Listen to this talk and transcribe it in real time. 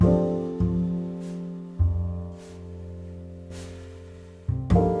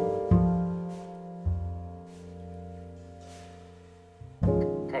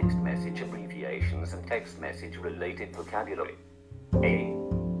message abbreviations and text message related vocabulary. A,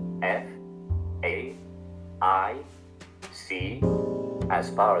 F, A, I, C, as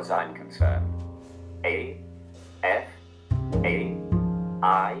far as I'm concerned. A, F, A,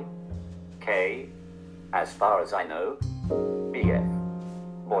 I, K, as far as I know.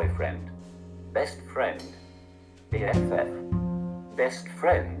 BF, boyfriend. Best friend. BFF, best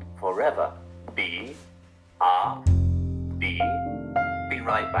friend forever. B, R, B, be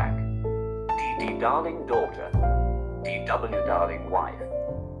right back. DD, darling daughter. DW, darling wife.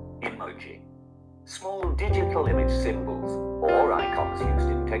 Emoji, small digital image symbols or icons used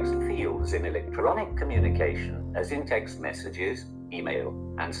in text fields in electronic communication, as in text messages,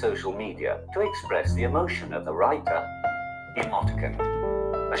 email, and social media, to express the emotion of the writer.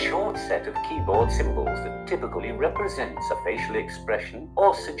 Emoticon, a short set of keyboard symbols that typically represents a facial expression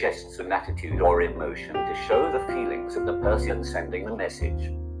or suggests an attitude or emotion to show the feelings of the person sending the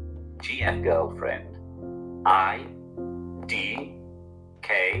message. GF, girlfriend. I, D,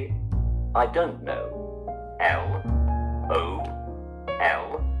 K, I don't know. L, O,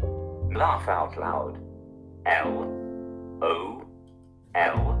 L, laugh out loud. L, O,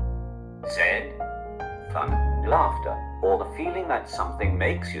 L, Z, fun, laughter, or the feeling that something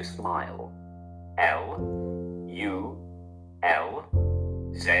makes you smile. L, U, L,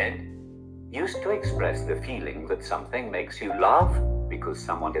 Z, used to express the feeling that something makes you laugh because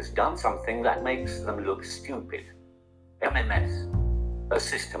someone has done something that makes them look stupid. MMS, a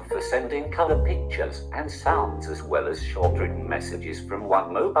system for sending color pictures and sounds as well as short-written messages from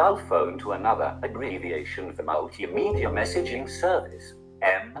one mobile phone to another, abbreviation for multimedia messaging service.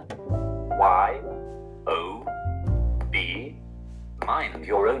 M, Y, O, B, mind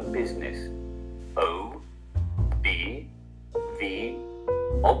your own business. O, B, V,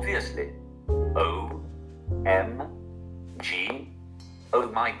 obviously. O, M, G, oh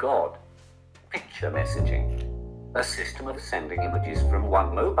my god. Picture messaging, a system of sending images from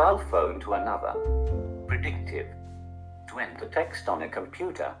one mobile phone to another. Predictive, to enter text on a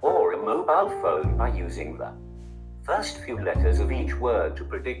computer or a mobile phone by using the first few letters of each word to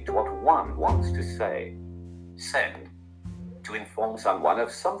predict what one wants to say. Send, to inform someone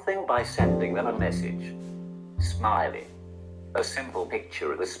of something by sending them a message. Smiley, a simple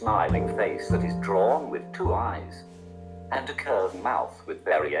picture of a smiling face that is drawn with two eyes and a curved mouth with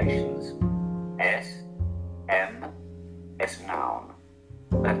variations. S, noun,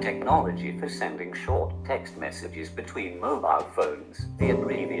 a technology for sending short text messages between mobile phones, the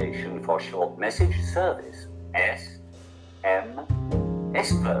abbreviation for short message service. S,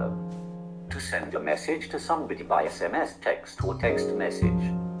 verb, to send a message to somebody by SMS text or text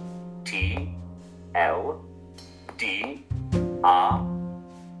message. T, L, D, R,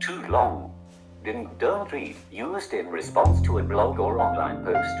 too long. Don't read, used in response to a blog or online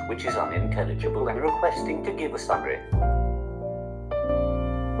post which is unintelligible and requesting to give a summary.